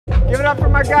Give it up for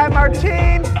my guy,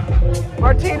 Martine.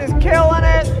 Martine is killing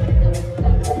it.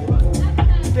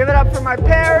 Give it up for my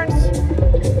parents.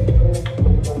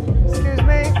 Excuse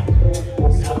me.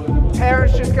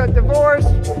 Parents just got divorced.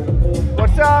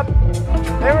 What's up?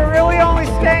 They were really only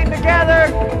staying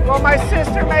together while my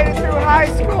sister made it through high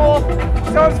school.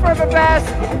 So it's for the best.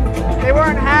 They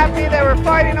weren't happy. They were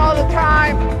fighting all the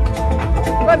time.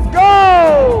 Let's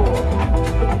go!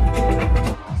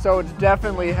 So it's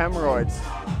definitely hemorrhoids.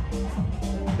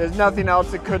 There's nothing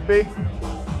else it could be.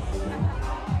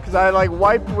 Because I like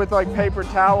wiped with like paper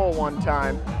towel one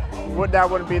time. That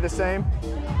wouldn't be the same.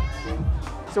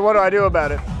 So what do I do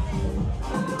about it?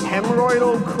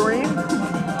 Hemorrhoidal cream?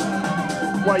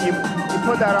 What, you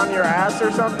put that on your ass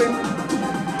or something?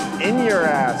 In your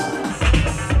ass.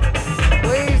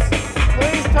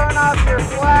 Please turn off your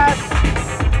flash.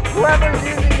 Whoever's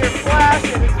using your flash,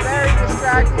 it is very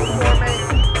distracting for me.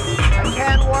 I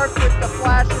can't work with the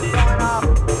flashes going off.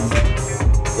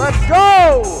 Let's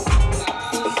go!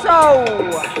 So,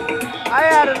 I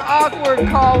had an awkward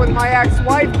call with my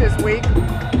ex-wife this week.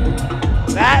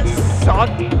 That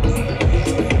sucked.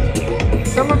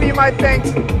 Some of you might think,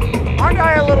 aren't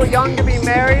I a little young to be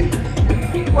married?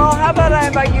 Well, how about I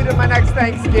invite you to my next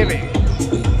Thanksgiving?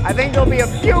 I think there'll be a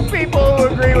few people who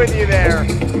agree with you there.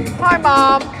 My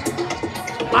mom,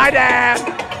 my dad.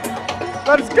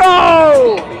 Let's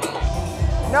go!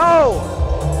 No.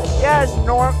 Yes,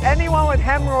 anyone with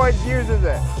hemorrhoids uses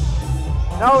it.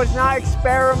 No, it's not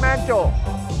experimental.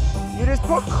 You just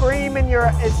put cream in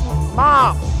your, it's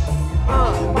mom.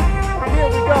 Here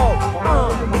we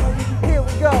go.